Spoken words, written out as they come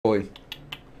going.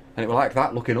 And it was like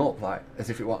that, looking up, like as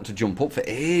if it wanted to jump up for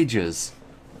ages.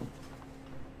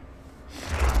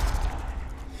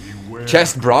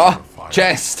 Chest, brah.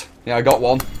 Chest. Yeah, I got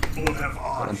one.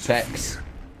 Got them pecs.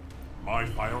 My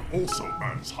fire also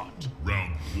burns hot.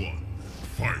 Round 1,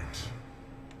 fight.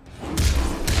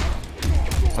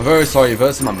 I'm very sorry,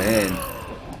 versus my main.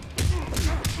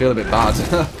 Feel a bit bad.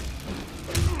 I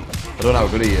don't know how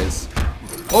good he is.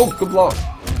 Oh, good block.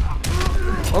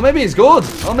 Oh, maybe he's good.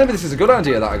 Oh, maybe this is a good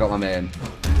idea that I got my main.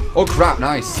 Oh, crap.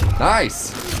 Nice.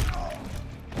 Nice.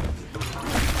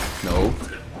 No.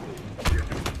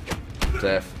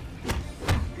 Safe.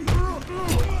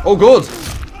 Oh, good.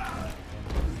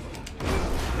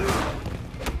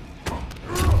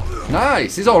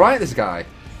 Nice. He's alright, this guy.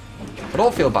 I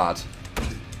don't feel bad.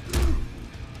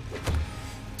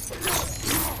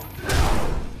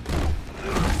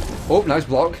 Oh, nice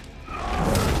block.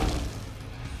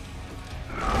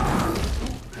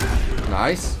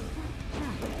 Nice.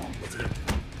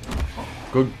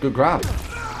 Good grab.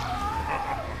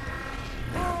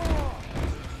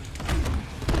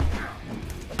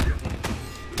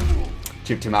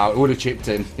 Chipped him out. It would have chipped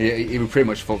him. He was pretty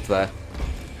much fucked there.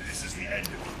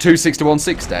 260,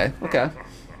 160. Okay.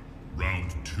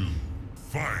 Round 2,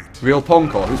 fight. Real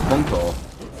Ponko. Who's Ponko?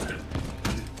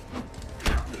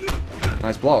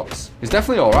 Nice blocks. He's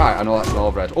definitely alright. I know that's an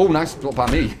overhead. Oh, nice block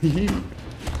by me.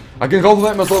 I can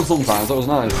compliment myself sometimes. That was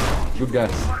nice. Good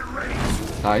guess.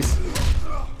 Nice.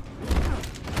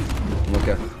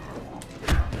 Okay.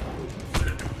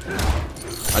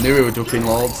 I knew we were ducking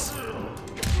loads.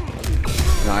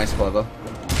 Nice, clever.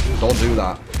 Don't do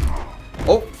that.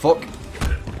 Oh, fuck.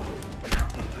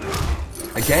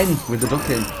 Again, with the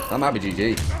ducking. That might be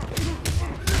GG.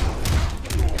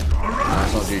 Nah,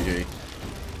 it's not GG.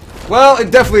 Well,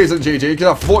 it definitely isn't GG, because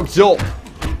I fucked up.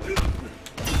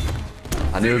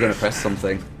 I knew we were going to press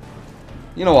something.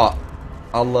 You know what?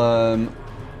 I'll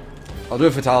do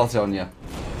a fatality on you.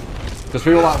 Because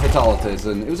people like fatalities,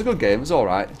 and it was a good game. It was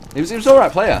alright. It was an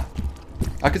alright player.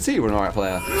 I could see you were an alright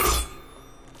player.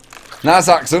 Nice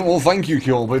accent. Well, thank you,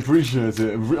 Kilby. Appreciate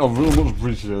it. I really much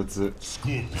appreciate it.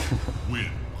 Scorpion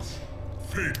wins.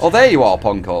 Oh, there you are,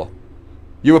 Ponko.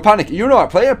 You were panicking. You're an alright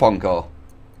player, Ponko.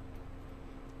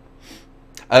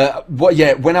 What?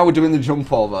 Yeah, when I was doing the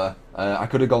jump over, I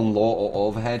could have gone low or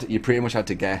overhead. You pretty much had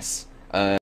to guess.